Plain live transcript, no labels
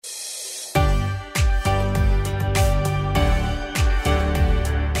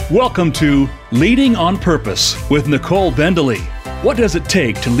Welcome to Leading on Purpose with Nicole Bendaly. What does it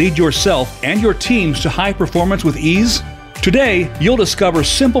take to lead yourself and your teams to high performance with ease? Today, you'll discover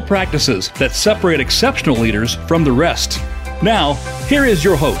simple practices that separate exceptional leaders from the rest. Now, here is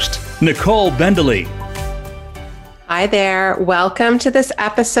your host, Nicole Bendaly. Hi there. Welcome to this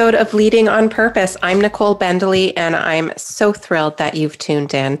episode of Leading on Purpose. I'm Nicole Bendaly, and I'm so thrilled that you've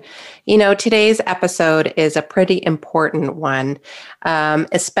tuned in. You know, today's episode is a pretty important one,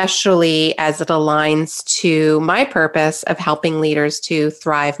 especially as it aligns to my purpose of helping leaders to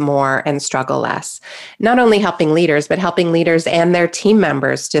thrive more and struggle less. Not only helping leaders, but helping leaders and their team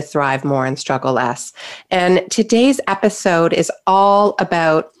members to thrive more and struggle less. And today's episode is all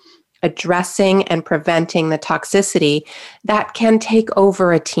about addressing and preventing the toxicity that can take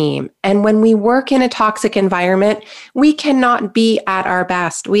over a team. And when we work in a toxic environment, we cannot be at our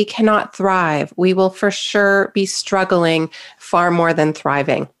best. We cannot thrive. We will for sure be struggling far more than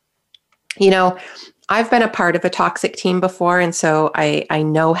thriving. You know, I've been a part of a toxic team before, and so I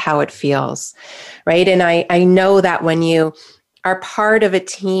know how it feels, right? And I know that when you are part of a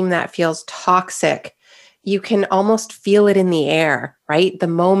team that feels toxic, you can almost feel it in the air, right? The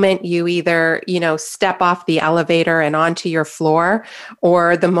moment you either, step off the elevator and onto your floor,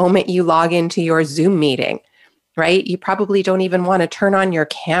 or the moment you log into your Zoom meeting, right? You probably don't even want to turn on your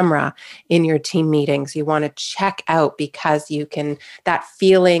camera in your team meetings. You want to check out because that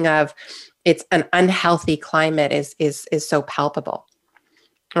feeling of it's an unhealthy climate is so palpable,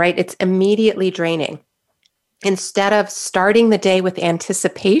 right? It's immediately draining. Instead of starting the day with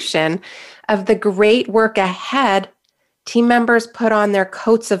anticipation of the great work ahead, team members put on their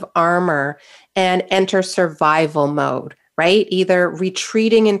coats of armor and enter survival mode, right? Either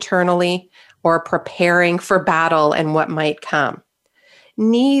retreating internally or preparing for battle and what might come.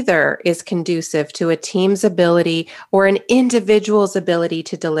 Neither is conducive to a team's ability or an individual's ability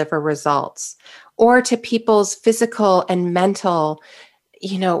to deliver results, or to people's physical and mental,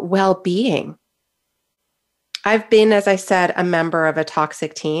 well-being. I've been, as I said, a member of a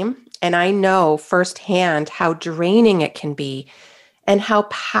toxic team, and I know firsthand how draining it can be and how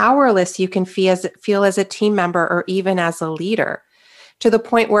powerless you can feel as a team member or even as a leader, to the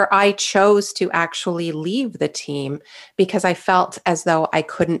point where I chose to actually leave the team because I felt as though I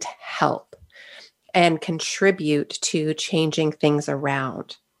couldn't help and contribute to changing things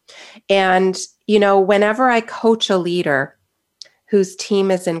around. And, whenever I coach a leader whose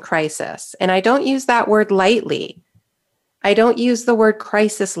team is in crisis, and I don't use that word lightly. I don't use the word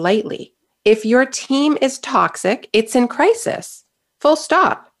crisis lightly. If your team is toxic, it's in crisis, full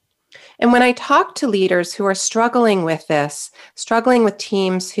stop. And when I talk to leaders who are struggling with this, struggling with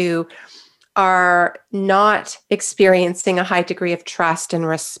teams who are not experiencing a high degree of trust and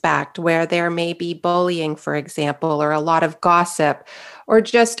respect, where there may be bullying, for example, or a lot of gossip, or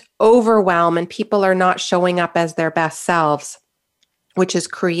just overwhelm, and people are not showing up as their best selves, which is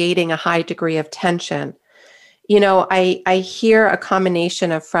creating a high degree of tension. I hear a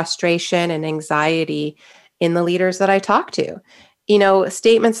combination of frustration and anxiety in the leaders that I talk to.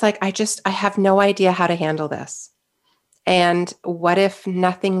 Statements like, I have no idea how to handle this. And what if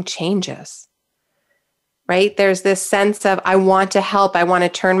nothing changes? Right? There's this sense of, I want to help. I want to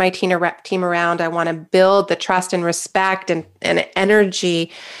turn my team around. I want to build the trust and respect and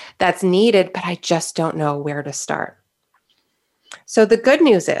energy that's needed, but I just don't know where to start. So the good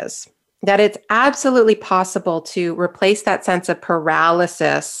news is that it's absolutely possible to replace that sense of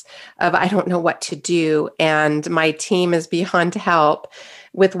paralysis of, I don't know what to do and my team is beyond help,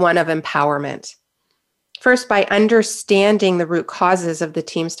 with one of empowerment. First, by understanding the root causes of the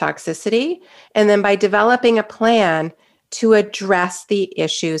team's toxicity, and then by developing a plan to address the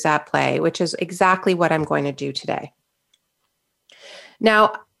issues at play, which is exactly what I'm going to do today.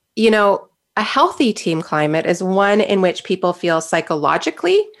 Now, a healthy team climate is one in which people feel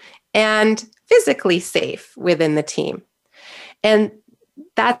psychologically and physically safe within the team. And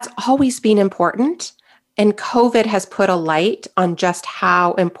that's always been important. And COVID has put a light on just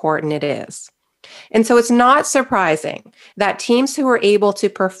how important it is. And so it's not surprising that teams who are able to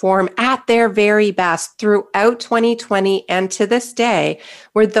perform at their very best throughout 2020 and to this day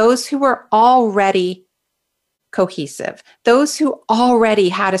were those who were already cohesive, those who already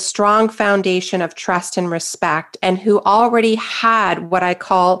had a strong foundation of trust and respect, and who already had what I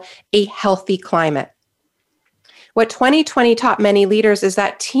call a healthy climate. What 2020 taught many leaders is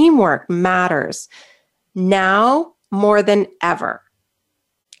that teamwork matters now more than ever.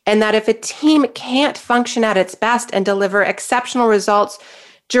 And that if a team can't function at its best and deliver exceptional results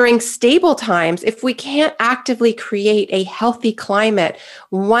During stable times, if we can't actively create a healthy climate,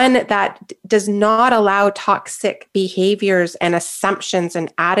 one that does not allow toxic behaviors and assumptions and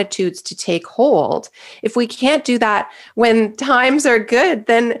attitudes to take hold, if we can't do that when times are good,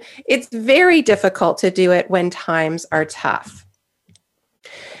 then it's very difficult to do it when times are tough.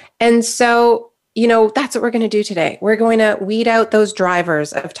 And so, that's what we're going to do today. We're going to weed out those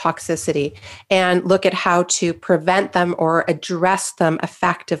drivers of toxicity and look at how to prevent them or address them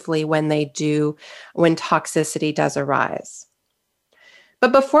effectively when toxicity does arise.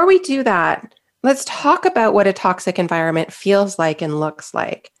 But before we do that, let's talk about what a toxic environment feels like and looks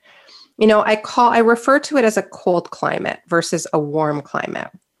like. I refer to it as a cold climate versus a warm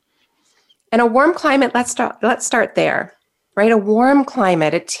climate. And a warm climate, let's start there. Right? A warm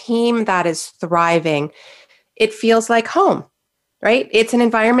climate, a team that is thriving, it feels like home, right? It's an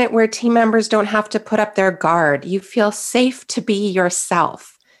environment where team members don't have to put up their guard. You feel safe to be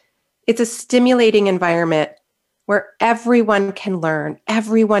yourself. It's a stimulating environment where everyone can learn,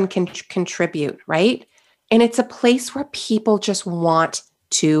 everyone can contribute, right? And it's a place where people just want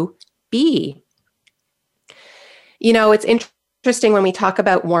to be. It's interesting when we talk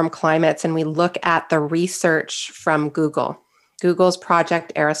about warm climates and we look at the research from Google's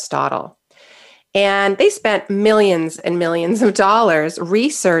Project Aristotle. And they spent millions and millions of dollars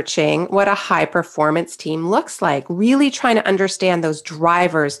researching what a high performance team looks like, really trying to understand those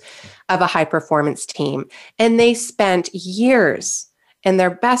drivers of a high performance team. And they spent years and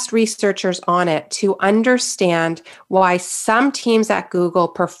their best researchers on it to understand why some teams at Google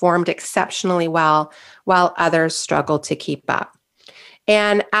performed exceptionally well while others struggled to keep up.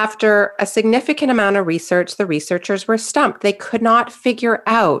 And after a significant amount of research, the researchers were stumped. They could not figure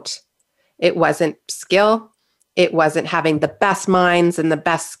out. It wasn't skill. It wasn't having the best minds and the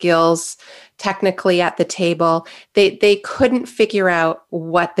best skills technically at the table. They couldn't figure out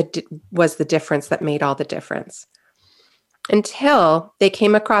what was the difference that made all the difference until they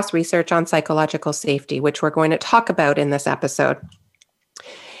came across research on psychological safety, which we're going to talk about in this episode.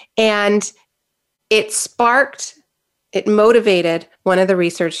 And it motivated one of the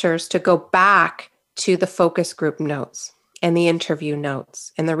researchers to go back to the focus group notes and the interview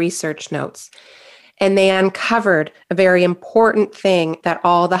notes and the research notes. And they uncovered a very important thing that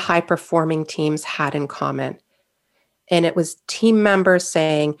all the high-performing teams had in common. And it was team members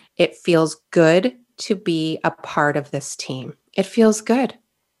saying, it feels good to be a part of this team. It feels good.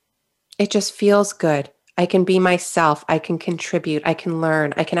 It just feels good. I can be myself. I can contribute. I can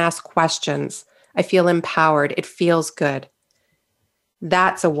learn. I can ask questions. I feel empowered. It feels good.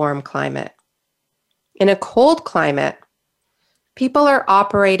 That's a warm climate. In a cold climate, people are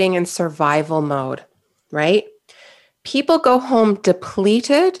operating in survival mode, right? People go home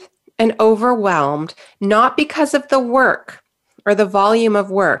depleted and overwhelmed, not because of the work or the volume of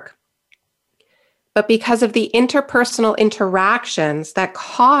work, but because of the interpersonal interactions that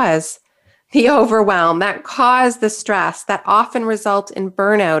cause the overwhelm, that cause the stress, that often result in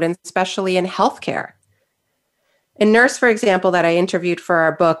burnout, and especially in healthcare. A nurse, for example, that I interviewed for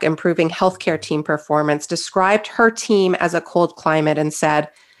our book, Improving Healthcare Team Performance, described her team as a cold climate and said,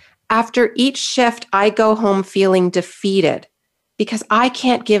 after each shift, I go home feeling defeated because I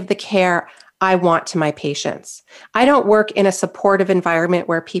can't give the care I want to my patients. I don't work in a supportive environment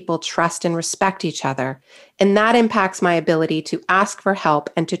where people trust and respect each other, and that impacts my ability to ask for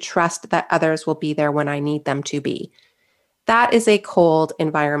help and to trust that others will be there when I need them to be. That is a cold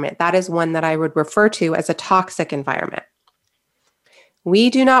environment. That is one that I would refer to as a toxic environment.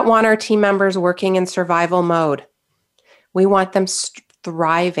 We do not want our team members working in survival mode. We want them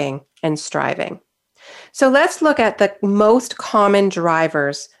thriving and striving. So let's look at the most common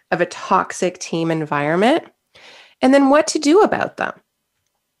drivers of a toxic team environment and then what to do about them.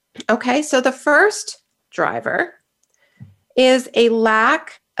 Okay, so the first driver is a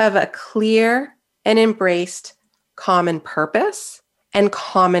lack of a clear and embraced common purpose and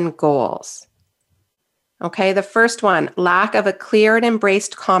common goals. Okay, the first one, lack of a clear and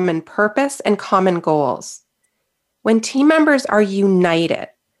embraced common purpose and common goals. When team members are united,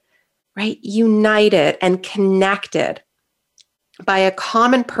 right? United and connected by a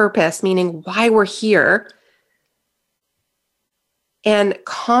common purpose, meaning why we're here, and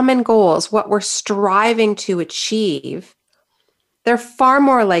common goals, what we're striving to achieve, they're far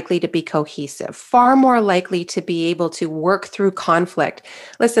more likely to be cohesive, far more likely to be able to work through conflict.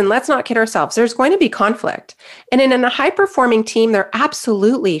 Listen, let's not kid ourselves. There's going to be conflict. And in a high-performing team, there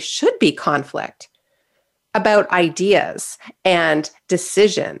absolutely should be conflict about ideas and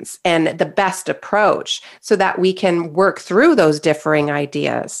decisions and the best approach so that we can work through those differing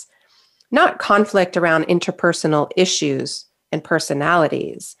ideas. Not conflict around interpersonal issues, and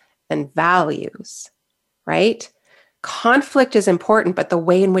personalities and values, right? Conflict is important, but the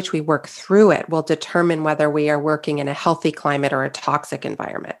way in which we work through it will determine whether we are working in a healthy climate or a toxic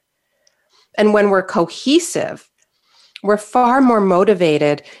environment. And when we're cohesive, we're far more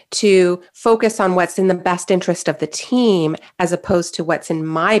motivated to focus on what's in the best interest of the team as opposed to what's in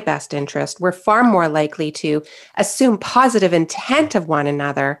my best interest. We're far more likely to assume positive intent of one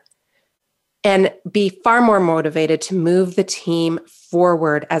another and be far more motivated to move the team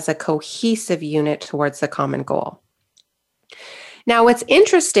forward as a cohesive unit towards the common goal. Now, what's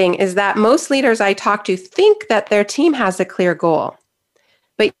interesting is that most leaders I talk to think that their team has a clear goal,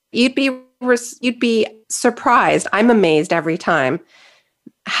 but you'd be surprised. I'm amazed every time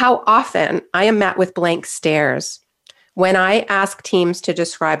how often I am met with blank stares when I ask teams to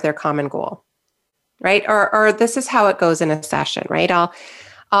describe their common goal, right? Or this is how it goes in a session, right?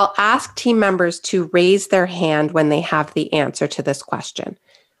 I'll ask team members to raise their hand when they have the answer to this question.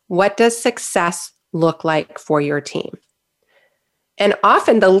 What does success look like for your team? And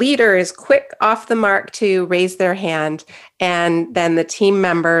often the leader is quick off the mark to raise their hand, and then the team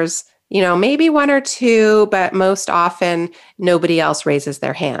members, maybe one or two, but most often nobody else raises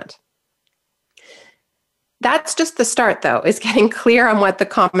their hand. That's just the start, though, is getting clear on what the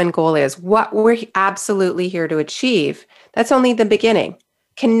common goal is, what we're absolutely here to achieve. That's only the beginning.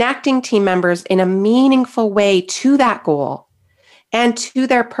 Connecting team members in a meaningful way to that goal and to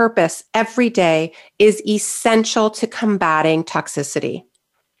their purpose every day is essential to combating toxicity.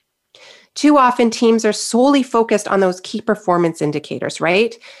 Too often, teams are solely focused on those key performance indicators,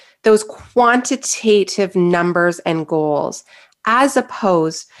 right? Those quantitative numbers and goals, as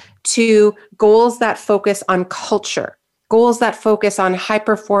opposed to goals that focus on culture, goals that focus on high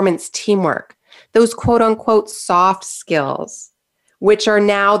performance teamwork, those quote unquote soft skills, which are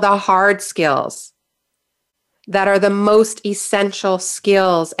now the hard skills that are the most essential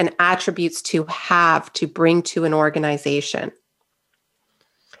skills and attributes to have to bring to an organization.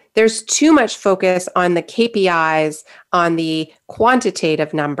 There's too much focus on the KPIs, on the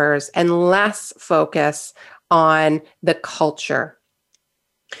quantitative numbers, and less focus on the culture.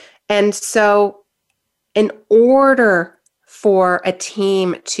 And so in order for a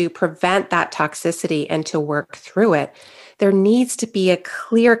team to prevent that toxicity and to work through it, there needs to be a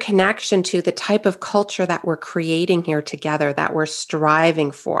clear connection to the type of culture that we're creating here together, that we're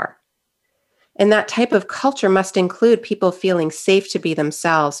striving for. And that type of culture must include people feeling safe to be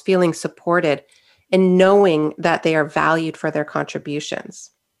themselves, feeling supported, and knowing that they are valued for their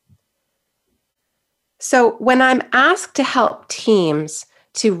contributions. So when I'm asked to help teams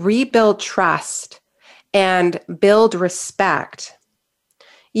to rebuild trust and build respect,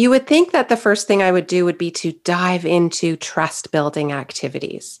 you would think that the first thing I would do would be to dive into trust building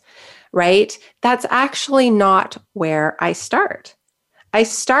activities, right? That's actually not where I start. I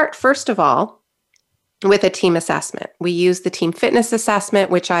start, first of all, with a team assessment. We use the team fitness assessment,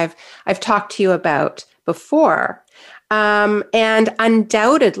 which I've talked to you about before. And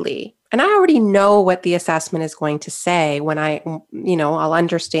undoubtedly, and I already know what the assessment is going to say when I'll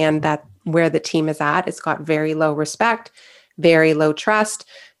understand that where the team is at. It's got very low respect, very low trust.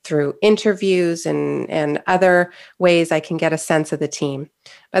 Through interviews and other ways I can get a sense of the team.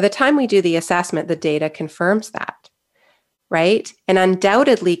 By the time we do the assessment, the data confirms that, right? And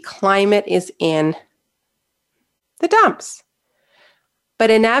undoubtedly, climate is in the dumps.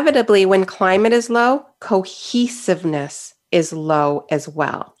 But inevitably, when climate is low, cohesiveness is low as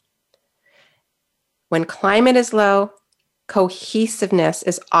well. When climate is low, cohesiveness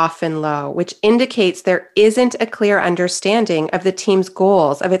is often low, which indicates there isn't a clear understanding of the team's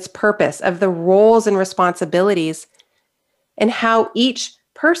goals, of its purpose, of the roles and responsibilities, and how each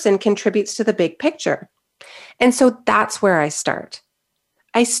person contributes to the big picture. And so that's where I start.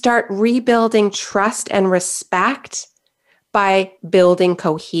 I start rebuilding trust and respect by building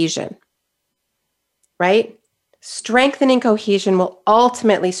cohesion, right? Strengthening cohesion will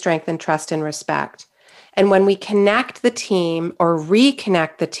ultimately strengthen trust and respect. And when we connect the team or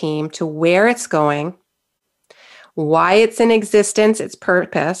reconnect the team to where it's going, why it's in existence, its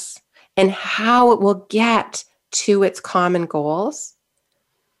purpose, and how it will get to its common goals,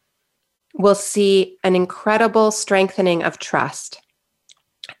 we'll see an incredible strengthening of trust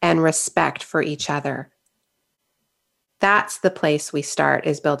and respect for each other. That's the place we start,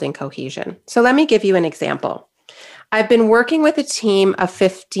 is building cohesion. So let me give you an example. I've been working with a team of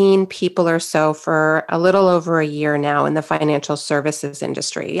 15 people or so for a little over a year now in the financial services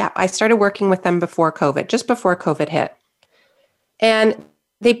industry. Yeah, I started working with them before COVID, just before COVID hit. And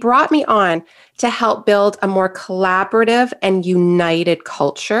they brought me on to help build a more collaborative and united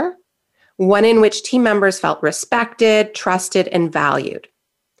culture one in which team members felt respected, trusted, and valued.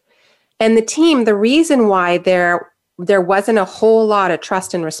 And the reason why there wasn't a whole lot of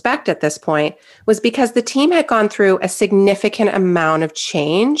trust and respect at this point was because the team had gone through a significant amount of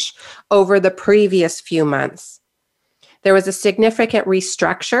change over the previous few months. There was a significant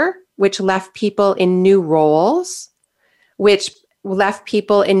restructure, which left people in new roles, with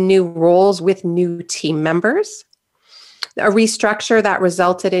new team members. A restructure that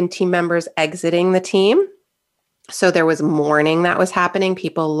resulted in team members exiting the team. So there was mourning that was happening.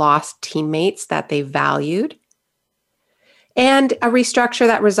 People lost teammates that they valued. And a restructure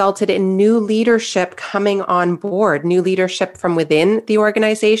that resulted in new leadership coming on board, new leadership from within the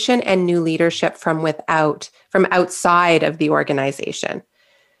organization and new leadership from outside of the organization,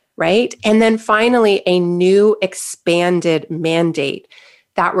 right? And then finally, a new expanded mandate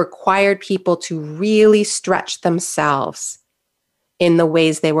that required people to really stretch themselves in the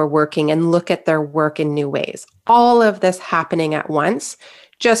ways they were working and look at their work in new ways. All of this happening at once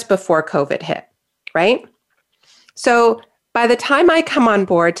just before COVID hit, right? So by the time I come on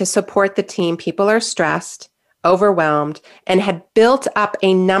board to support the team, people are stressed, overwhelmed, and had built up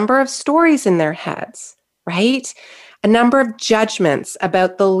a number of stories in their heads, right? A number of judgments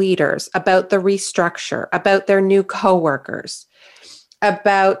about the leaders, about the restructure, about their new coworkers,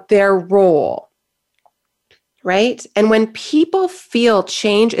 about their role, right? And when people feel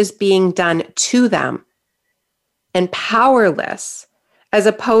change is being done to them and powerless, as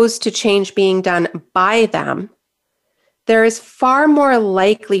opposed to change being done by them, there is far more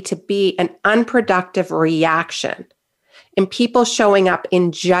likely to be an unproductive reaction and people showing up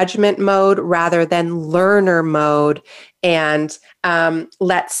in judgment mode rather than learner mode and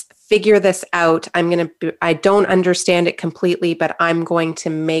let's figure this out. I don't understand it completely, but I'm going to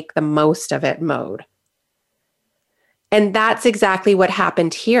make the most of it mode. And that's exactly what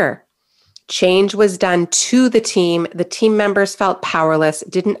happened here. Change was done to the team. The team members felt powerless,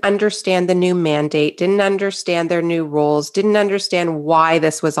 didn't understand the new mandate, didn't understand their new roles, didn't understand why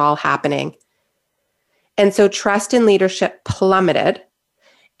this was all happening. And so trust in leadership plummeted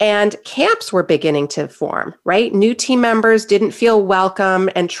and camps were beginning to form, right? New team members didn't feel welcome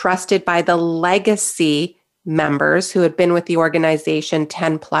and trusted by the legacy members who had been with the organization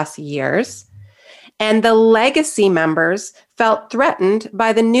 10 plus years. And the legacy members felt threatened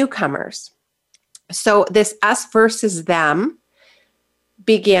by the newcomers. So this us versus them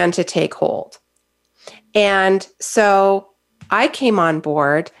began to take hold. And so I came on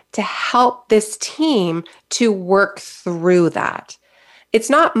board to help this team to work through that. It's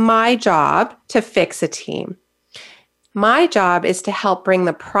not my job to fix a team. My job is to help bring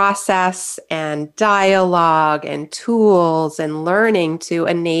the process and dialogue and tools and learning to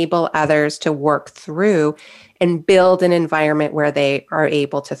enable others to work through and build an environment where they are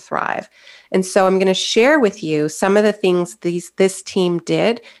able to thrive. And so I'm going to share with you some of the things this team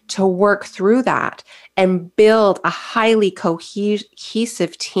did to work through that and build a highly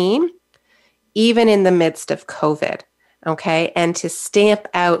cohesive team, even in the midst of COVID. Okay, and to stamp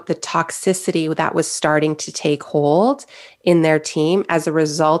out the toxicity that was starting to take hold in their team as a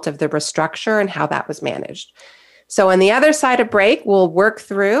result of the restructure and how that was managed. So on the other side of break, we'll work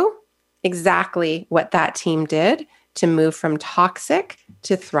through exactly what that team did to move from toxic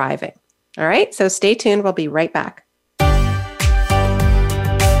to thriving. All right, so stay tuned. We'll be right back.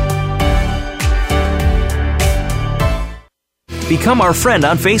 Become our friend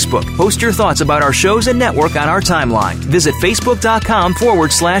on Facebook. Post your thoughts about our shows and network on our timeline. Visit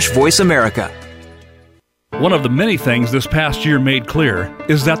facebook.com/Voice America. One of the many things this past year made clear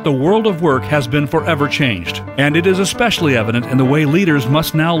is that the world of work has been forever changed, and it is especially evident in the way leaders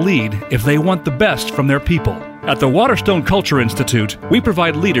must now lead if they want the best from their people. At the Waterstone Culture Institute, we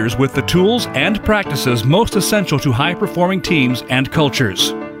provide leaders with the tools and practices most essential to high-performing teams and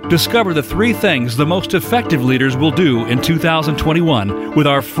cultures. Discover the 3 things the most effective leaders will do in 2021 with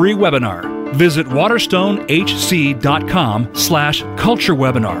our free webinar. Visit waterstonehc.com/culture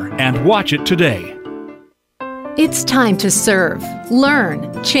webinar and watch it today. It's time to serve,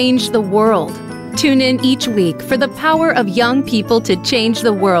 learn, change the world. Tune in each week for the power of young people to change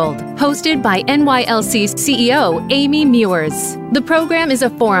the world, hosted by NYLC CEO Amy Mewers. The program is a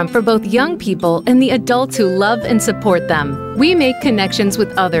forum for both young people and the adults who love and support them. We make connections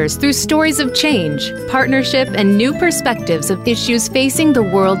with others through stories of change, partnership, and new perspectives of issues facing the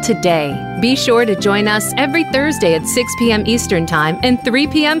world today. Be sure to join us every Thursday at 6 p.m. Eastern Time and 3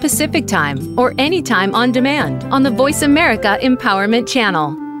 p.m. Pacific Time, or anytime on demand on the Voice America Empowerment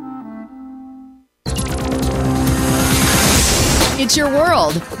Channel. It's your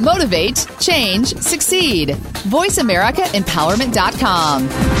world. Motivate, change, succeed. VoiceAmericaEmpowerment.com.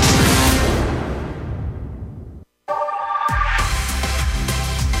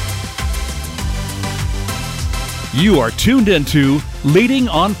 You are tuned into Leading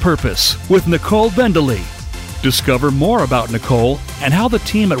on Purpose with Nicole Bendalee. Discover more about Nicole and how the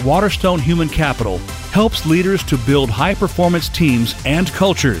team at Waterstone Human Capital helps leaders to build high-performance teams and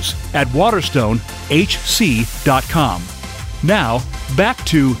cultures at waterstonehc.com. Now, back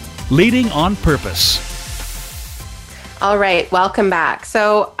to Leading on Purpose. All right, welcome back.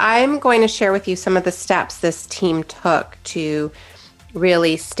 So I'm going to share with you some of the steps this team took to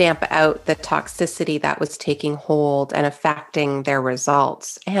really stamp out the toxicity that was taking hold and affecting their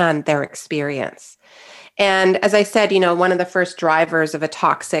results and their experience. And as I said, one of the first drivers of a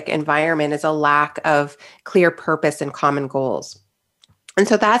toxic environment is a lack of clear purpose and common goals. And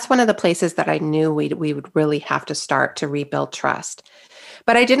so that's one of the places that I knew we would really have to start to rebuild trust.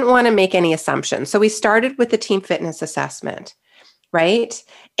 But I didn't want to make any assumptions. So we started with the team fitness assessment, right?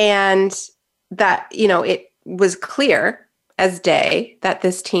 And that, it was clear as day that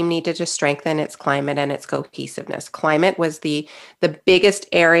this team needed to strengthen its climate and its cohesiveness. Climate was the biggest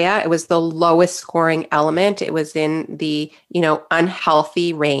area. It was the lowest scoring element. It was in the,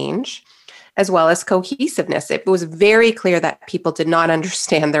 unhealthy range, as well as cohesiveness. It was very clear that people did not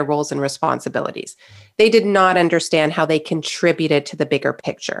understand their roles and responsibilities. They did not understand how they contributed to the bigger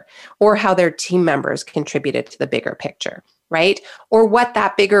picture or how their team members contributed to the bigger picture, right? Or what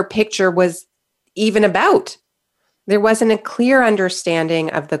that bigger picture was even about. There wasn't a clear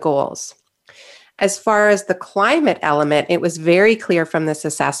understanding of the goals. As far as the climate element, it was very clear from this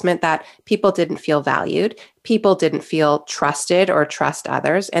assessment that people didn't feel valued, people didn't feel trusted or trust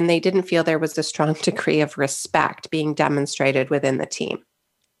others, and they didn't feel there was a strong degree of respect being demonstrated within the team.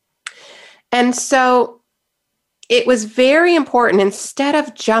 And so it was very important, instead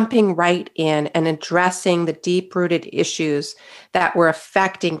of jumping right in and addressing the deep-rooted issues that were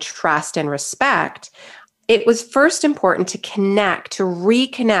affecting trust and respect, it was first important to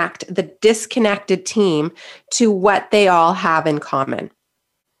reconnect the disconnected team to what they all have in common: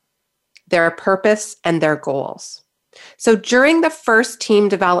 their purpose and their goals. So during the first team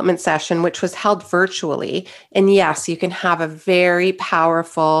development session, which was held virtually, and yes, you can have a very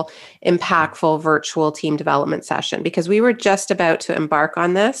powerful, impactful virtual team development session, because we were just about to embark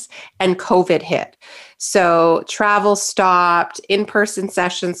on this and COVID hit. So travel stopped, in-person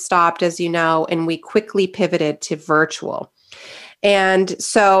sessions stopped, as you know, and we quickly pivoted to virtual. And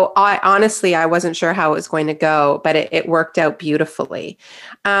so I wasn't sure how it was going to go, but it worked out beautifully.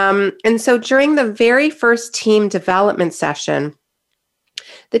 And so during the very first team development session,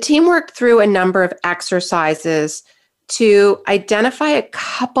 the team worked through a number of exercises to identify a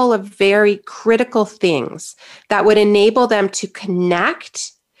couple of very critical things that would enable them to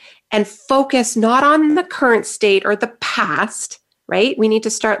connect and focus not on the current state or the past, right? We need to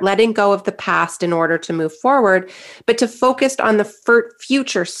start letting go of the past in order to move forward, but to focus on the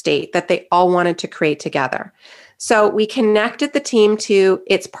future state that they all wanted to create together. So we connected the team to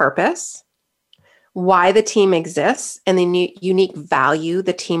its purpose, why the team exists, and the unique value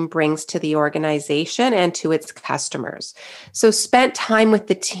the team brings to the organization and to its customers. So spent time with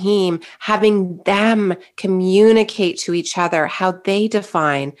the team, having them communicate to each other how they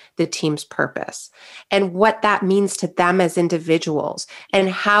define the team's purpose and what that means to them as individuals, and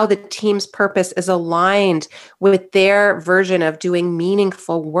how the team's purpose is aligned with their version of doing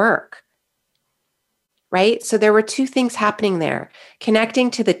meaningful work. Right? So there were two things happening there: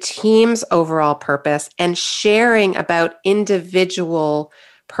 connecting to the team's overall purpose and sharing about individual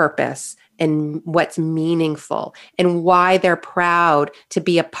purpose and what's meaningful and why they're proud to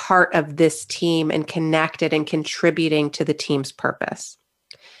be a part of this team and connected and contributing to the team's purpose.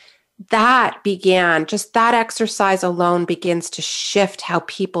 That exercise alone begins to shift how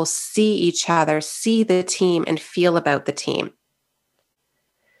people see each other, see the team, and feel about the team.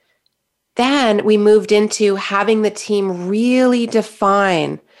 Then we moved into having the team really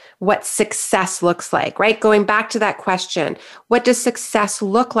define what success looks like, right? Going back to that question, what does success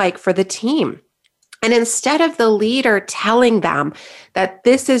look like for the team? And instead of the leader telling them that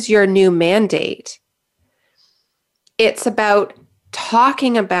this is your new mandate, it's about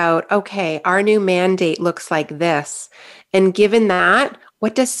talking about, okay, our new mandate looks like this. And given that,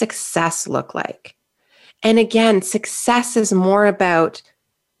 what does success look like? And again, success is more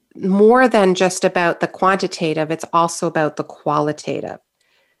than just about the quantitative, it's also about the qualitative,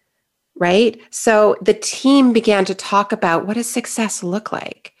 right? So the team began to talk about, what does success look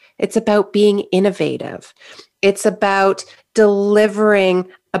like? It's about being innovative. It's about delivering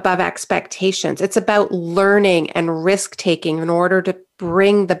above expectations. It's about learning and risk-taking in order to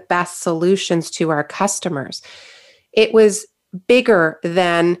bring the best solutions to our customers. It was bigger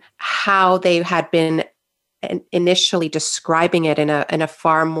than how they had been initially describing it in a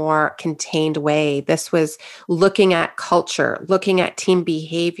far more contained way. This was looking at culture, looking at team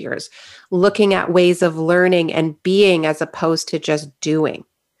behaviors, looking at ways of learning and being as opposed to just doing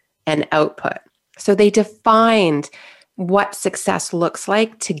and output. So they defined what success looks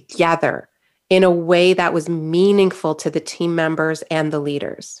like together in a way that was meaningful to the team members and the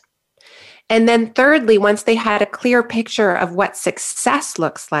leaders. And then thirdly, once they had a clear picture of what success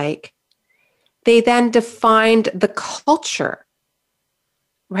looks like, they then defined the culture,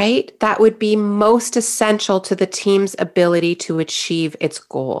 right? That would be most essential to the team's ability to achieve its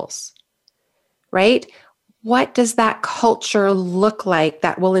goals, right? What does that culture look like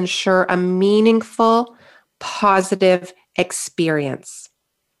that will ensure a meaningful, positive experience?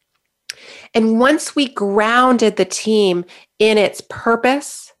 And once we grounded the team in its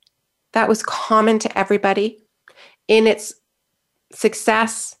purpose, that was common to everybody, in its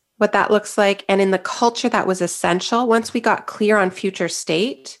success, what that looks like, and in the culture that was essential, once we got clear on future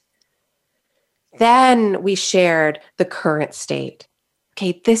state, then we shared the current state.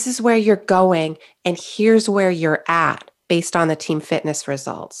 Okay, this is where you're going, and here's where you're at based on the team fitness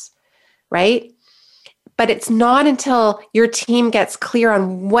results, right? But it's not until your team gets clear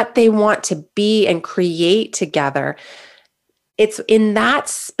on what they want to be and create together. It's in that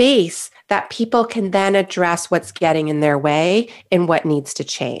space that people can then address what's getting in their way and what needs to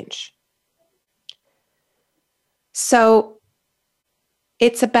change. So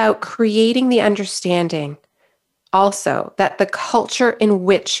it's about creating the understanding also that the culture in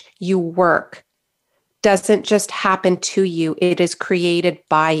which you work doesn't just happen to you, it is created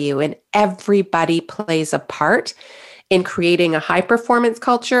by you, and everybody plays a part in creating a high-performance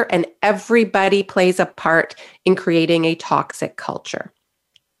culture, and everybody plays a part in creating a toxic culture.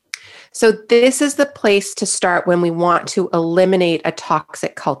 So this is the place to start when we want to eliminate a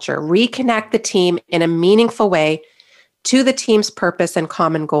toxic culture, reconnect the team in a meaningful way to the team's purpose and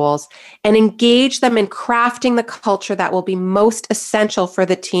common goals, and engage them in crafting the culture that will be most essential for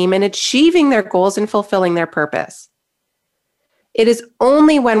the team in achieving their goals and fulfilling their purpose. It is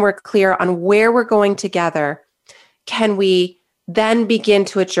only when we're clear on where we're going together can we then begin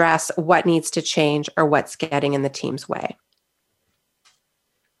to address what needs to change or what's getting in the team's way.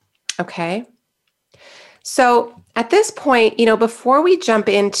 Okay. So at this point, before we jump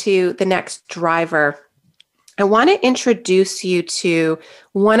into the next driver, I want to introduce you to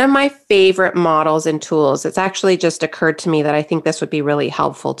one of my favorite models and tools. It's actually just occurred to me that I think this would be really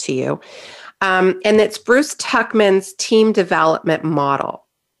helpful to you. And it's Bruce Tuckman's team development model.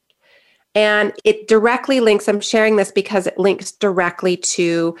 And it directly links, I'm sharing this because it links directly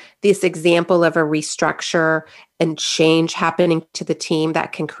to this example of a restructure and change happening to the team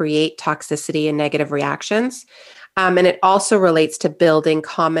that can create toxicity and negative reactions. And it also relates to building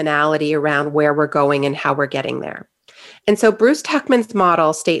commonality around where we're going and how we're getting there. And so Bruce Tuckman's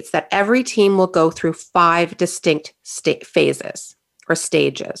model states that every team will go through 5 distinct phases or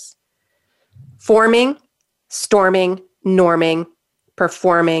stages: forming, storming, norming,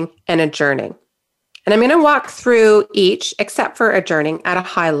 performing, and adjourning. And I'm going to walk through each, except for adjourning, at a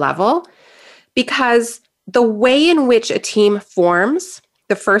high level, because the way in which a team forms,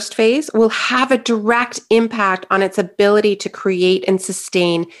 the first phase, will have a direct impact on its ability to create and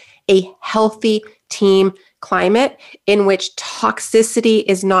sustain a healthy team climate in which toxicity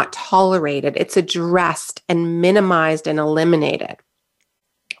is not tolerated. It's addressed and minimized and eliminated.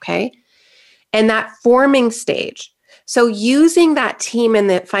 Okay? And that forming stage, so using that team in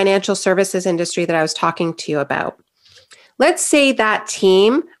the financial services industry that I was talking to you about, let's say that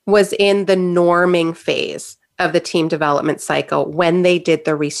team was in the norming phase of the team development cycle when they did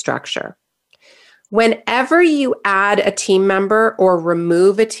the restructure. Whenever you add a team member or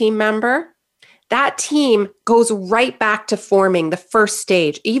remove a team member, that team goes right back to forming, the first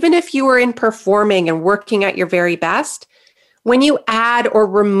stage. Even if you were in performing and working at your very best, when you add or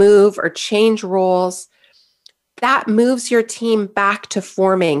remove or change roles, that moves your team back to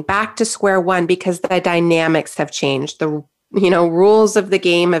forming, back to square one, because the dynamics have changed. The rules of the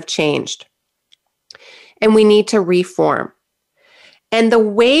game have changed. And we need to reform. And the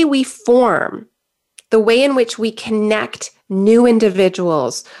way we form, the way in which we connect new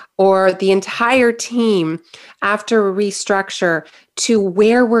individuals or the entire team after a restructure to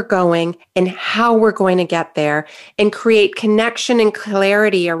where we're going and how we're going to get there, and create connection and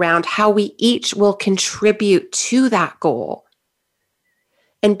clarity around how we each will contribute to that goal,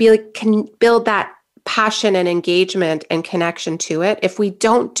 and build that passion and engagement and connection to it. If we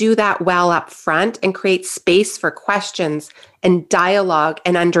don't do that well up front and create space for questions and dialogue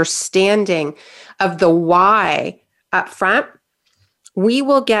and understanding of the why up front, we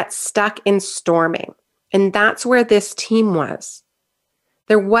will get stuck in storming. And that's where this team was.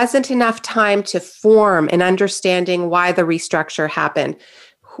 There wasn't enough time to form an understanding why the restructure happened,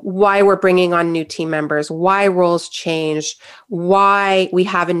 why we're bringing on new team members, why roles changed, why we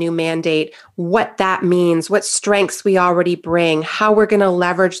have a new mandate, what that means, what strengths we already bring, how we're going to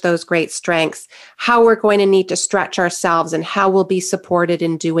leverage those great strengths, how we're going to need to stretch ourselves, and how we'll be supported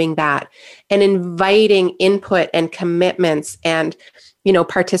in doing that, and inviting input and commitments and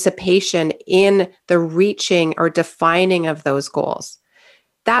participation in the reaching or defining of those goals.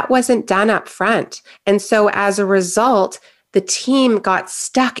 That wasn't done up front. And so as a result, the team got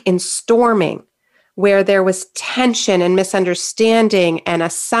stuck in storming, where there was tension and misunderstanding and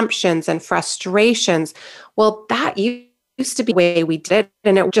assumptions and frustrations. Well, that used to be the way we did it,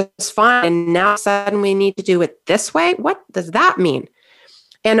 and it was just fine. And now suddenly we need to do it this way? What does that mean?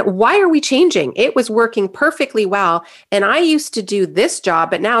 And why are we changing? It was working perfectly well. And I used to do this job,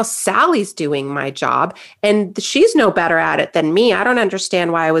 but now Sally's doing my job and she's no better at it than me. I don't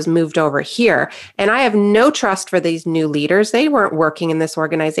understand why I was moved over here. And I have no trust for these new leaders. They weren't working in this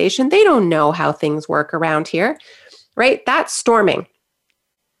organization. They don't know how things work around here, right? That's storming.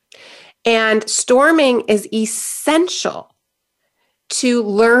 And storming is essential to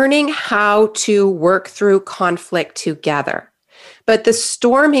learning how to work through conflict together. But the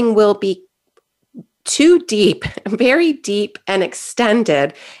storming will be too deep, very deep and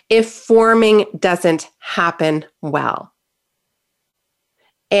extended if forming doesn't happen well.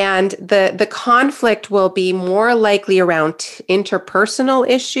 And the conflict will be more likely around interpersonal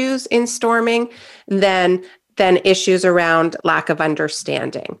issues in storming than issues around lack of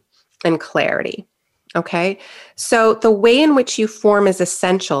understanding and clarity. Okay? So the way in which you form is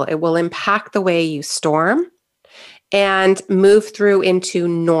essential. It will impact the way you storm and move through into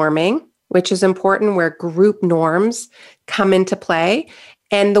norming, which is important, where group norms come into play,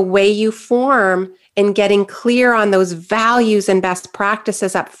 and the way you form and getting clear on those values and best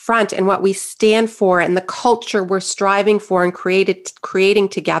practices up front and what we stand for and the culture we're striving for and creating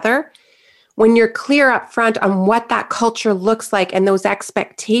together. When you're clear up front on what that culture looks like and those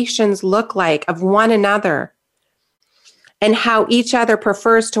expectations look like of one another and how each other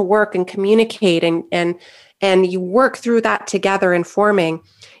prefers to work and communicate and you work through that together in forming,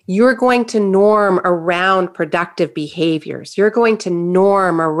 you're going to norm around productive behaviors. You're going to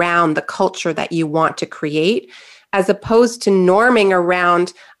norm around the culture that you want to create, as opposed to norming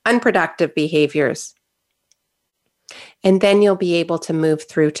around unproductive behaviors. And then you'll be able to move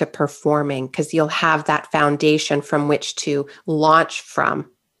through to performing, because you'll have that foundation from which to launch from.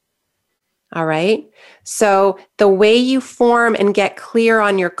 All right. So the way you form and get clear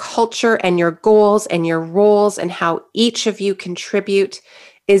on your culture and your goals and your roles and how each of you contribute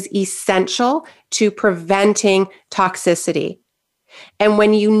is essential to preventing toxicity. And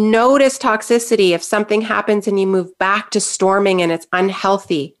when you notice toxicity, if something happens and you move back to storming and it's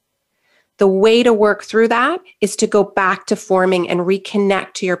unhealthy, the way to work through that is to go back to forming and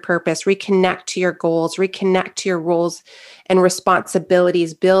reconnect to your purpose, reconnect to your goals, reconnect to your roles and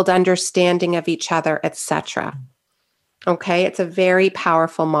responsibilities, build understanding of each other, etc. Okay, it's a very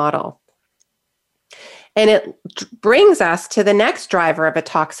powerful model. And it brings us to the next driver of a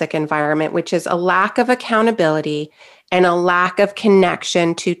toxic environment, which is a lack of accountability and a lack of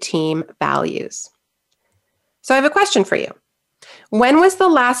connection to team values. So I have a question for you. When was the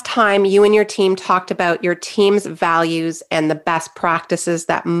last time you and your team talked about your team's values and the best practices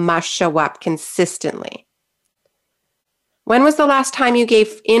that must show up consistently? When was the last time you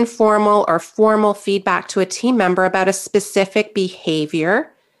gave informal or formal feedback to a team member about a specific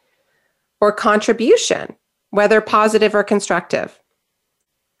behavior or contribution, whether positive or constructive?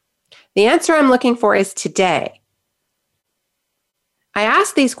 The answer I'm looking for is today. I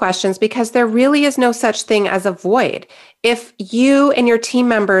ask these questions because there really is no such thing as a void. If you and your team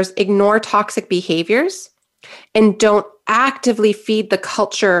members ignore toxic behaviors and don't actively feed the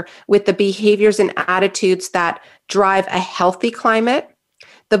culture with the behaviors and attitudes that drive a healthy climate,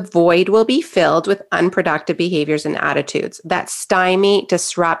 the void will be filled with unproductive behaviors and attitudes that stymie,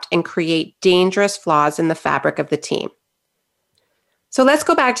 disrupt, and create dangerous flaws in the fabric of the team. So let's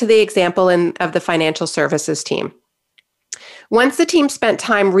go back to the example of the financial services team. Once the team spent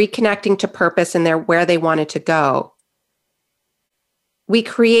time reconnecting to purpose and where they wanted to go, we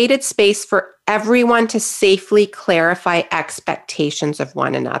created space for everyone to safely clarify expectations of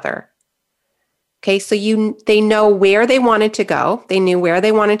one another. Okay, so they know where they wanted to go. They knew where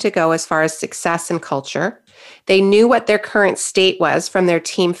they wanted to go as far as success and culture. They knew what their current state was from their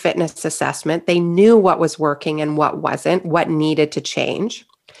team fitness assessment. They knew what was working and what wasn't, what needed to change.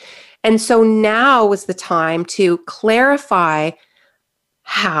 And so now was the time to clarify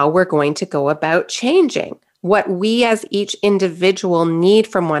how we're going to go about changing what we as each individual need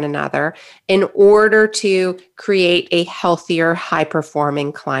from one another in order to create a healthier,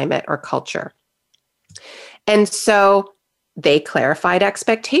 high-performing climate or culture. And so they clarified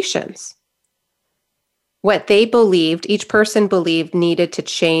expectations. What they believed, each person believed needed to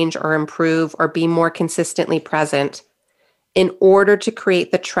change or improve or be more consistently present in order to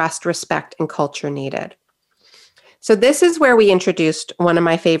create the trust, respect, and culture needed. So this is where we introduced one of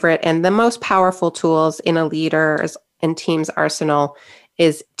my favorite and the most powerful tools in a leader's and team's arsenal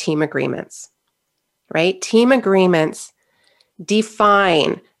is team agreements, right? Team agreements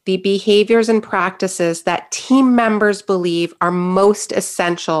define the behaviors and practices that team members believe are most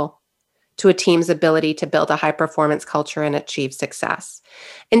essential to a team's ability to build a high-performance culture and achieve success.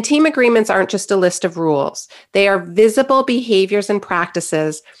 And team agreements aren't just a list of rules. They are visible behaviors and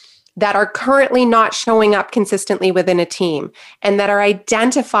practices that are currently not showing up consistently within a team and that are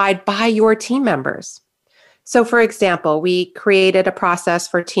identified by your team members. So, for example, we created a process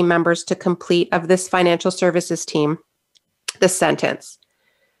for team members to complete of this financial services team, the sentence.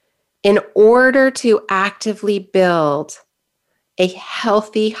 In order to actively build a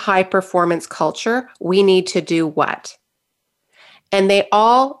healthy, high-performance culture, we need to do what? And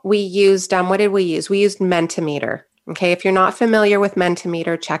we used, what did we use? We used Mentimeter. Okay, if you're not familiar with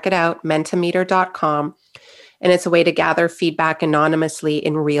Mentimeter, check it out, mentimeter.com. And it's a way to gather feedback anonymously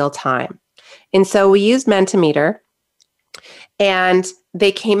in real time. And so we used Mentimeter, and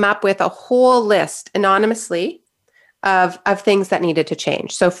they came up with a whole list anonymously of things that needed to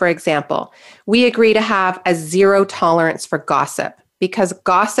change. So for example, we agree to have a zero tolerance for gossip because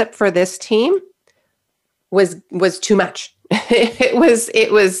gossip for this team was too much.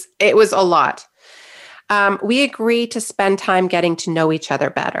 It was a lot. We agree to spend time getting to know each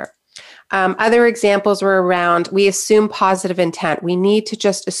other better. Other examples were around, we assume positive intent. We need to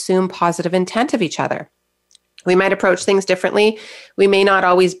just assume positive intent of each other. We might approach things differently. We may not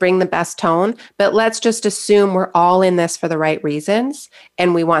always bring the best tone, but let's just assume we're all in this for the right reasons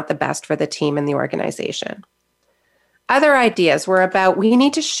and we want the best for the team and the organization. Other ideas were about, we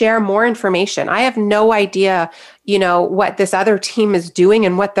need to share more information. I have no idea, what this other team is doing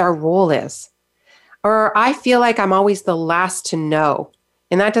and what their role is. Or I feel like I'm always the last to know,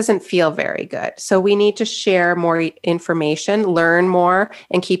 and that doesn't feel very good. So we need to share more information, learn more,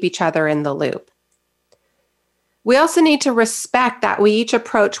 and keep each other in the loop. We also need to respect that we each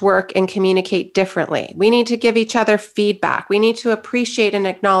approach work and communicate differently. We need to give each other feedback. We need to appreciate and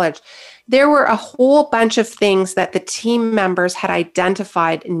acknowledge. There were a whole bunch of things that the team members had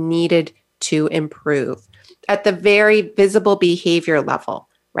identified needed to improve at the very visible behavior level,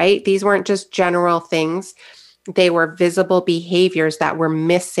 right? These weren't just general things. They were visible behaviors that were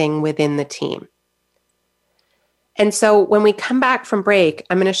missing within the team. And so when we come back from break,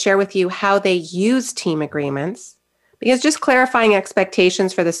 I'm going to share with you how they use team agreements, because just clarifying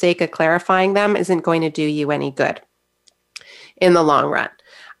expectations for the sake of clarifying them isn't going to do you any good in the long run.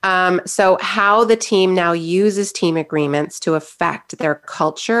 So how the team now uses team agreements to affect their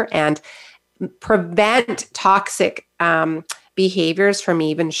culture and prevent toxic behaviors from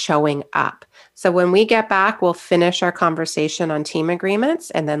even showing up. So when we get back, we'll finish our conversation on team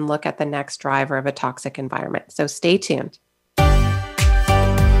agreements and then look at the next driver of a toxic environment. So stay tuned.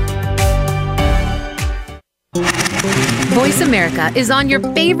 Voice America is on your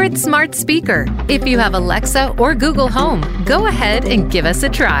favorite smart speaker. If you have Alexa or Google Home, go ahead and give us a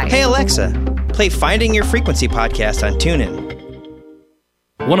try. Hey Alexa, play Finding Your Frequency podcast on TuneIn.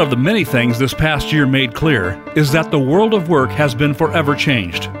 One of the many things this past year made clear is that the world of work has been forever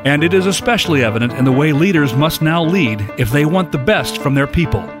changed, and it is especially evident in the way leaders must now lead if they want the best from their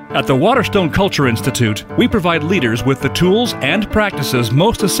people. At the Waterstone Culture Institute, we provide leaders with the tools and practices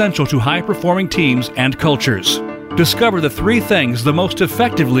most essential to high-performing teams and cultures. Discover the 3 things the most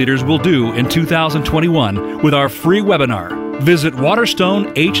effective leaders will do in 2021 with our free webinar. Visit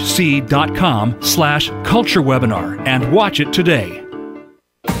waterstonehc.com/culture webinar and watch it today.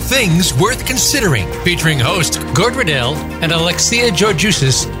 Things Worth Considering, featuring host Gord Riddell and Alexia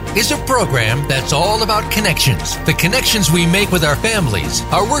Georgiousis, is a program that's all about connections. The connections we make with our families,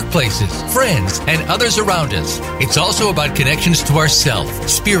 our workplaces, friends, and others around us. It's also about connections to ourself,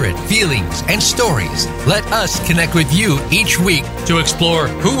 spirit, feelings, and stories. Let us connect with you each week to explore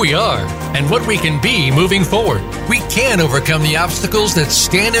who we are and what we can be moving forward. We can overcome the obstacles that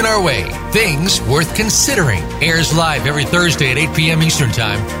stand in our way. Things Worth Considering airs live every Thursday at 8 p.m. Eastern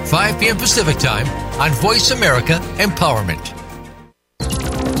Time, 5 p.m. Pacific Time on Voice America Empowerment.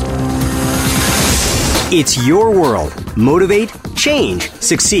 It's your world. Motivate, change,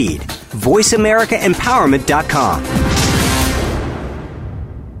 succeed. VoiceAmericaEmpowerment.com.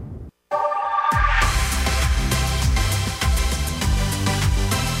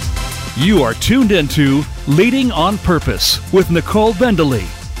 You are tuned into Leading on Purpose with Nicole Bendalee.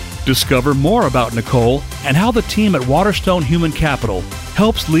 Discover more about Nicole and how the team at Waterstone Human Capital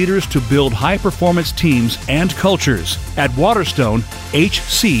helps leaders to build high-performance teams and cultures at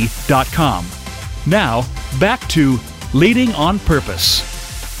waterstonehc.com. Now, back to Leading on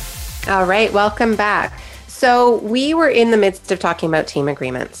Purpose. All right, welcome back. So we were in the midst of talking about team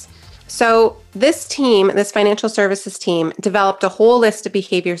agreements. So this team, this financial services team, developed a whole list of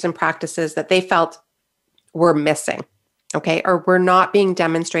behaviors and practices that they felt were missing, okay, or were not being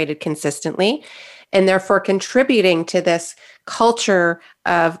demonstrated consistently, and therefore contributing to this culture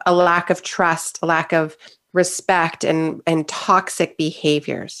of a lack of trust, a lack of respect, and toxic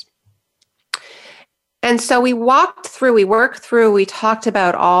behaviors. And so we worked through, we talked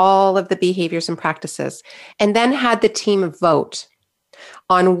about all of the behaviors and practices, and then had the team vote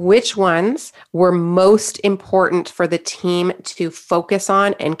on which ones were most important for the team to focus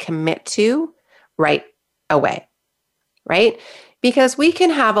on and commit to right away, right? Because we can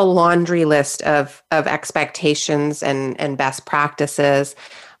have a laundry list of expectations and best practices,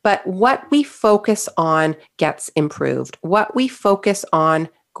 but what we focus on gets improved. What we focus on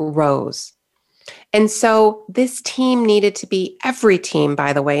grows. And so this team needed to be, every team,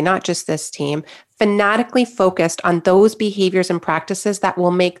 by the way, not just this team, fanatically focused on those behaviors and practices that will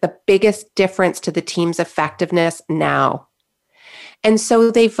make the biggest difference to the team's effectiveness now. And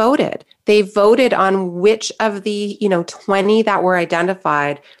so they voted. They voted on which of the 20 that were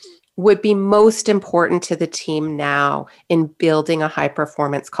identified would be most important to the team now in building a high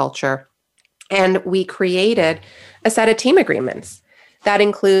performance culture. And we created a set of team agreements that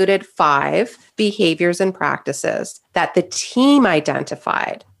included 5 behaviors and practices that the team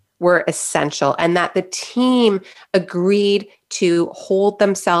identified were essential and that the team agreed to hold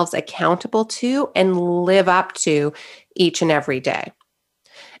themselves accountable to and live up to each and every day.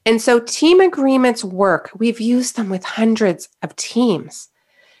 And so team agreements work. We've used them with hundreds of teams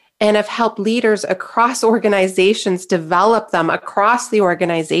and have helped leaders across organizations develop them across the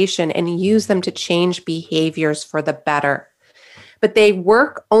organization and use them to change behaviors for the better. But they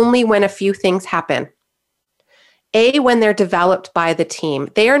work only when a few things happen. A, when they're developed by the team.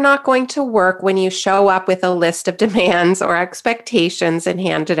 They are not going to work when you show up with a list of demands or expectations and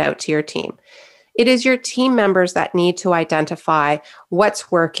hand it out to your team. It is your team members that need to identify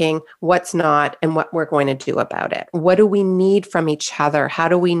what's working, what's not, and what we're going to do about it. What do we need from each other? How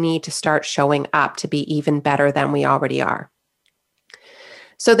do we need to start showing up to be even better than we already are?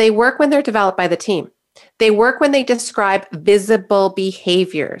 So they work when they're developed by the team. They work when they describe visible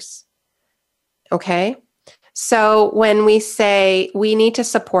behaviors. Okay? So when we say we need to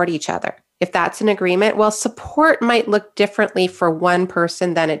support each other, if that's an agreement, well, support might look differently for one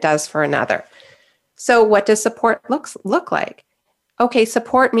person than it does for another. So what does support look like? Okay,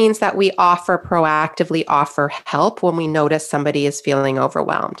 support means that we proactively offer help when we notice somebody is feeling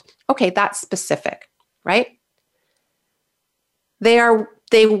overwhelmed. Okay, that's specific, right?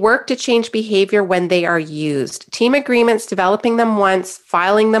 They work to change behavior when they are used. Team agreements, developing them once,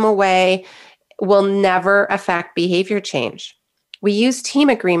 filing them away, will never affect behavior change. We use team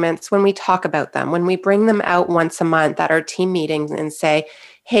agreements when we talk about them, when we bring them out once a month at our team meetings and say,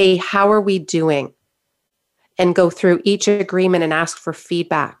 hey, how are we doing? And go through each agreement and ask for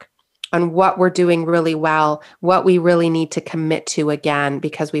feedback on what we're doing really well, what we really need to commit to again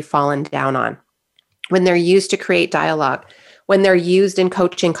because we've fallen down on. When they're used to create dialogue, when they're used in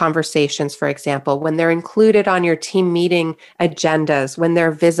coaching conversations, for example, when they're included on your team meeting agendas, when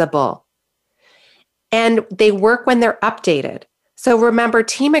they're visible. And they work when they're updated. So remember,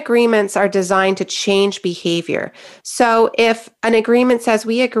 team agreements are designed to change behavior. So if an agreement says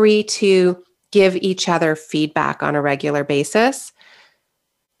we agree to give each other feedback on a regular basis,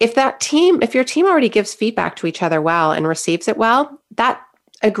 if your team already gives feedback to each other well and receives it well, that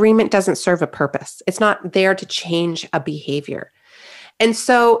agreement doesn't serve a purpose. It's not there to change a behavior. And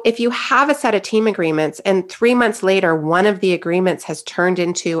so if you have a set of team agreements and 3 months later, one of the agreements has turned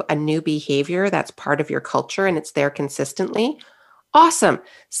into a new behavior that's part of your culture and it's there consistently, awesome.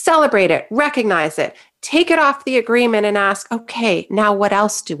 Celebrate it, recognize it, take it off the agreement and ask, okay, now what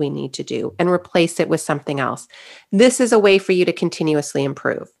else do we need to do? And replace it with something else. This is a way for you to continuously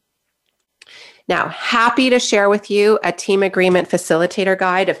improve. Now, happy to share with you a team agreement facilitator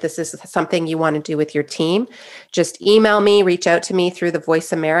guide if this is something you want to do with your team. Just email me, reach out to me through the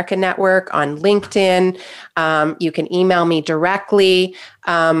Voice America Network on LinkedIn. You can email me directly.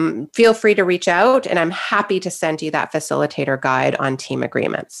 Feel free to reach out, and I'm happy to send you that facilitator guide on team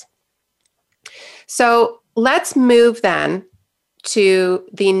agreements. So let's move then to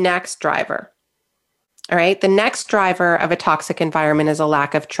the next driver. All right. The next driver of a toxic environment is a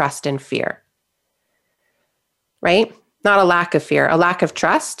lack of trust and fear. Right? Not a lack of fear, a lack of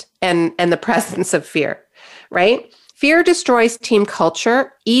trust and the presence of fear. Right? Fear destroys team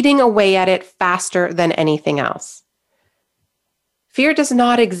culture, eating away at it faster than anything else. Fear does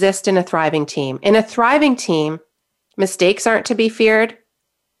not exist in a thriving team. In a thriving team, mistakes aren't to be feared.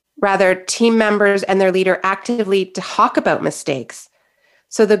 Rather, team members and their leader actively talk about mistakes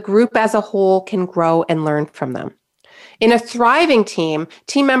so the group as a whole can grow and learn from them. In a thriving team,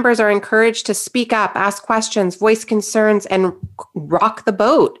 team members are encouraged to speak up, ask questions, voice concerns, and rock the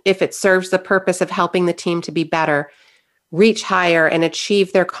boat if it serves the purpose of helping the team to be better, reach higher, and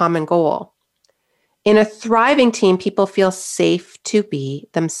achieve their common goal. In a thriving team, people feel safe to be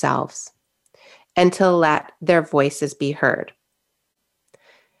themselves and to let their voices be heard.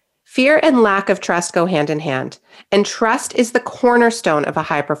 Fear and lack of trust go hand in hand, and trust is the cornerstone of a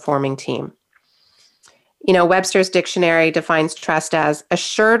high-performing team. You know, Webster's dictionary defines trust as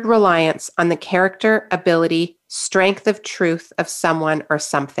assured reliance on the character, ability, strength of truth of someone or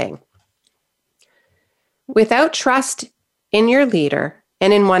something. Without trust in your leader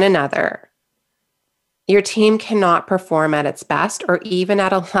and in one another, your team cannot perform at its best or even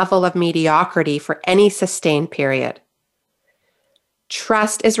at a level of mediocrity for any sustained period.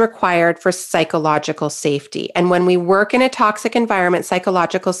 Trust is required for psychological safety. And when we work in a toxic environment,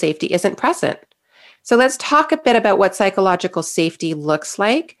 psychological safety isn't present. So let's talk a bit about what psychological safety looks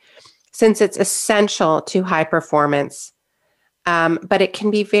like, since it's essential to high performance, but it can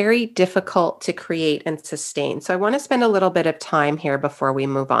be very difficult to create and sustain. So I want to spend a little bit of time here before we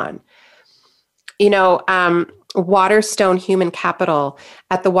move on. You know, Waterstone Human Capital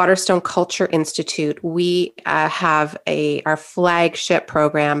at the Waterstone Culture Institute, we have our flagship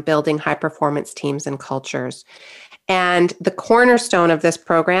program, Building High Performance Teams and Cultures. And the cornerstone of this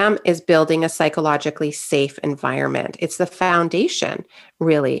program is building a psychologically safe environment. It's the foundation,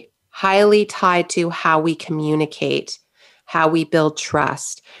 really, highly tied to how we communicate, how we build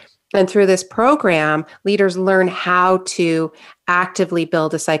trust. And through this program, leaders learn how to actively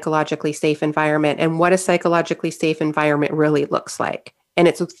build a psychologically safe environment and what a psychologically safe environment really looks like. And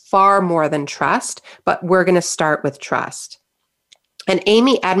it's far more than trust, but we're going to start with trust. And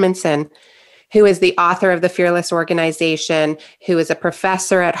Amy Edmondson, who is the author of The Fearless Organization, who is a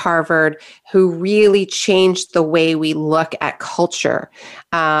professor at Harvard, who really changed the way we look at culture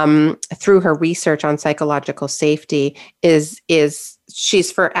through her research on psychological safety,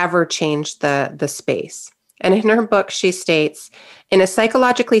 she's forever changed the space. And in her book, she states, in a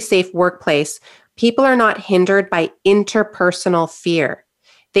psychologically safe workplace, people are not hindered by interpersonal fear.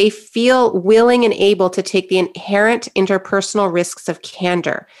 They feel willing and able to take the inherent interpersonal risks of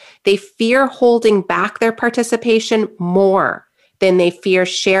candor. They fear holding back their participation more than they fear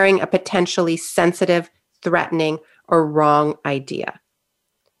sharing a potentially sensitive, threatening, or wrong idea.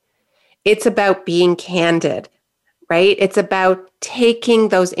 It's about being candid, right? It's about taking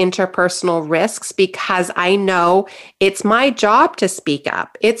those interpersonal risks because I know it's my job to speak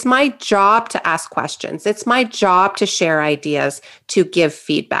up. It's my job to ask questions. It's my job to share ideas, to give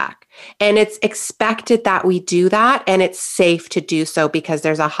feedback. And it's expected that we do that, and it's safe to do so because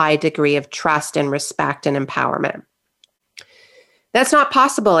there's a high degree of trust and respect and empowerment. That's not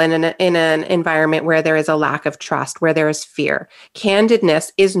possible in an environment where there is a lack of trust, where there is fear.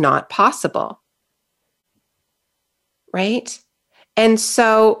 Candidness is not possible. Right? And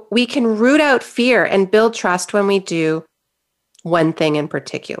so we can root out fear and build trust when we do one thing in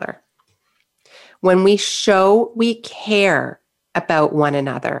particular. When we show we care about one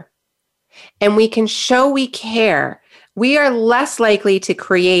another, and we can show we care, we are less likely to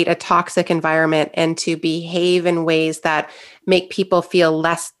create a toxic environment and to behave in ways that make people feel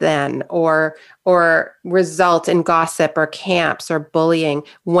less than or result in gossip or camps or bullying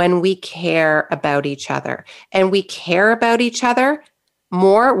when we care about each other. And we care about each other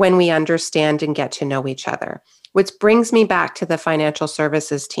more when we understand and get to know each other, which brings me back to the financial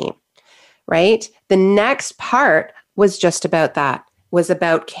services team, right? The next part was just about that. Was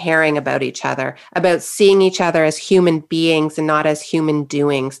about caring about each other, about seeing each other as human beings and not as human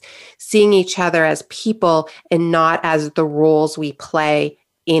doings, seeing each other as people and not as the roles we play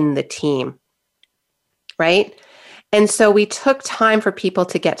in the team, right? And so we took time for people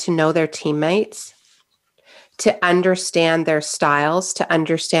to get to know their teammates, to understand their styles, to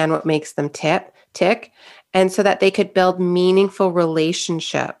understand what makes them tick, and so that they could build meaningful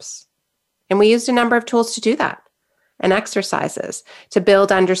relationships. And we used a number of tools to do that. And exercises to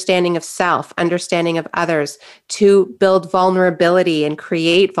build understanding of self, understanding of others, to build vulnerability and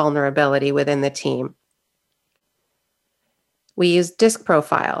create vulnerability within the team. We use DISC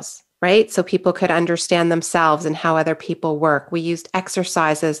profiles, right? So people could understand themselves and how other people work. We used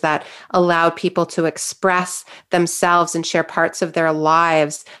exercises that allowed people to express themselves and share parts of their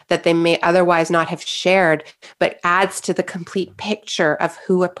lives that they may otherwise not have shared, but adds to the complete picture of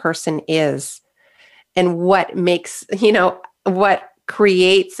who a person is and what makes, what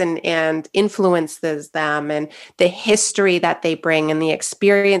creates and influences them, and the history that they bring and the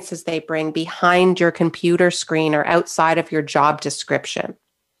experiences they bring behind your computer screen or outside of your job description.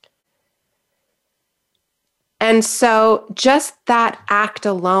 And so just that act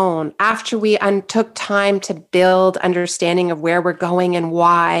alone, after we took time to build understanding of where we're going and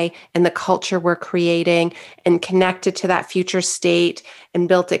why, and the culture we're creating, and connected to that future state, and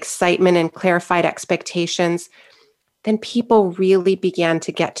built excitement and clarified expectations, then people really began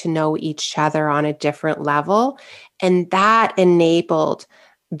to get to know each other on a different level. And that enabled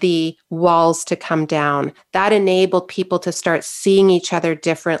the walls to come down. That enabled people to start seeing each other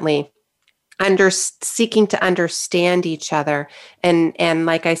differently, seeking to understand each other. And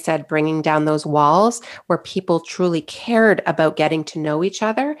like I said, bringing down those walls where people truly cared about getting to know each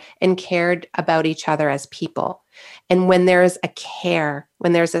other and cared about each other as people. And when there's a care,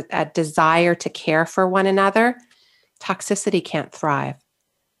 when there's a desire to care for one another, toxicity can't thrive.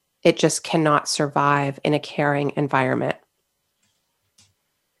 It just cannot survive in a caring environment.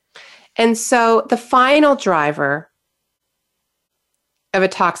 And so the final driver of a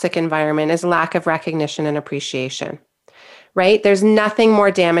toxic environment is lack of recognition and appreciation, right? There's nothing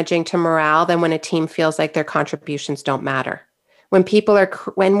more damaging to morale than when a team feels like their contributions don't matter. When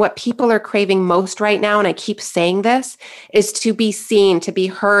what people are craving most right now, and I keep saying this, is to be seen, to be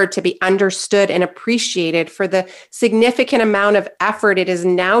heard, to be understood and appreciated for the significant amount of effort it is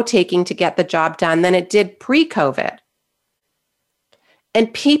now taking to get the job done than it did pre-COVID.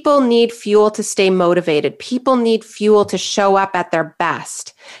 And people need fuel to stay motivated. People need fuel to show up at their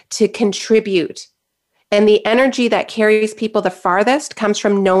best, to contribute. And the energy that carries people the farthest comes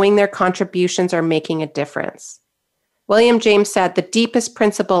from knowing their contributions are making a difference. William James said, the deepest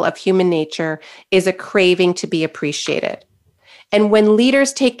principle of human nature is a craving to be appreciated. And when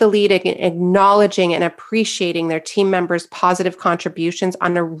leaders take the lead in acknowledging and appreciating their team members' positive contributions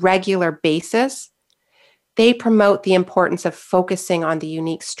on a regular basis, they promote the importance of focusing on the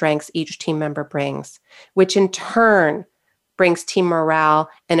unique strengths each team member brings, which in turn brings team morale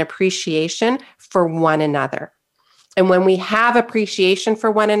and appreciation for one another. And when we have appreciation for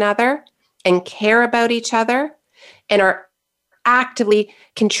one another and care about each other and are actively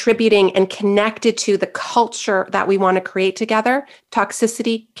contributing and connected to the culture that we want to create together,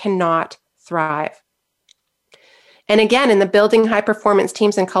 toxicity cannot thrive. And again, in the Building High Performance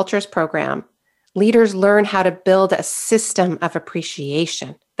Teams and Cultures program, leaders learn how to build a system of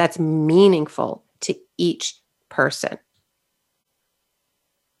appreciation that's meaningful to each person.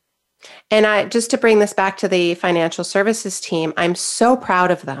 And just to bring this back to the financial services team, I'm so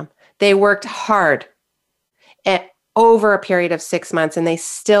proud of them. They worked hard over a period of 6 months, and they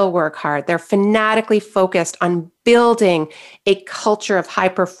still work hard. They're fanatically focused on building a culture of high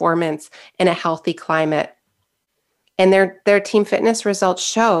performance in a healthy climate. And their team fitness results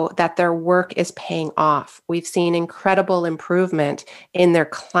show that their work is paying off. We've seen incredible improvement in their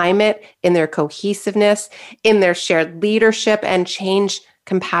climate, in their cohesiveness, in their shared leadership and change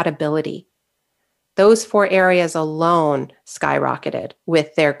compatibility. Those 4 areas alone skyrocketed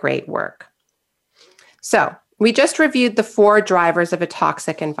with their great work. So we just reviewed the 4 drivers of a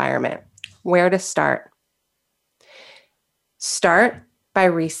toxic environment. Where to start? Start by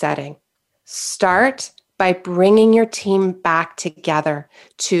resetting. Start by bringing your team back together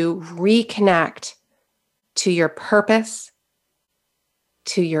to reconnect to your purpose,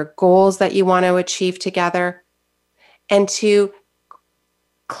 to your goals that you want to achieve together, and to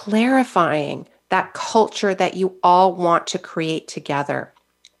clarifying that culture that you all want to create together.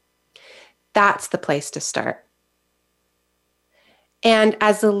 That's the place to start. And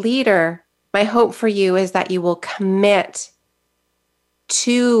as a leader, my hope for you is that you will commit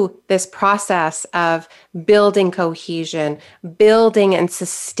to this process of building cohesion, building and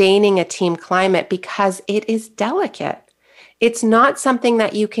sustaining a team climate, because it is delicate. It's not something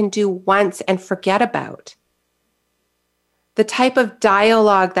that you can do once and forget about. The type of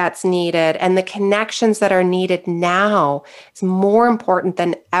dialogue that's needed and the connections that are needed now is more important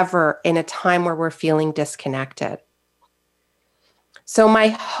than ever in a time where we're feeling disconnected. So my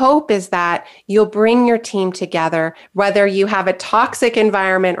hope is that you'll bring your team together, whether you have a toxic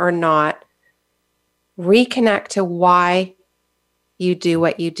environment or not, reconnect to why you do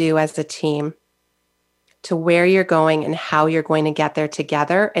what you do as a team, to where you're going and how you're going to get there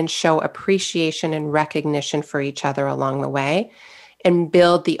together, and show appreciation and recognition for each other along the way. and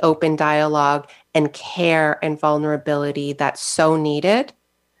build the open dialogue and care and vulnerability that's so needed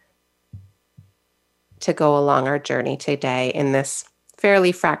to go along our journey today in this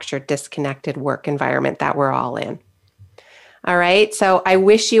fairly fractured, disconnected work environment that we're all in. All right. So I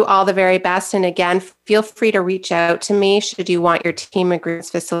wish you all the very best. And again, feel free to reach out to me should you want your team agreements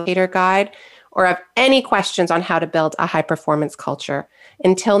facilitator guide or have any questions on how to build a high performance culture.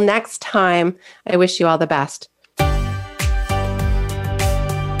 Until next time, I wish you all the best.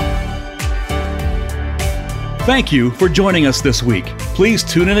 Thank you for joining us this week. Please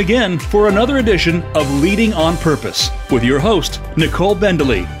tune in again for another edition of Leading on Purpose with your host, Nicole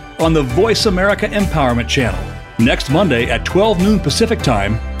Bendaly, on the Voice America Empowerment Channel. Next Monday at 12 noon Pacific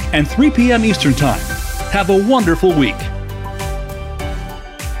Time and 3 p.m. Eastern Time. Have a wonderful week.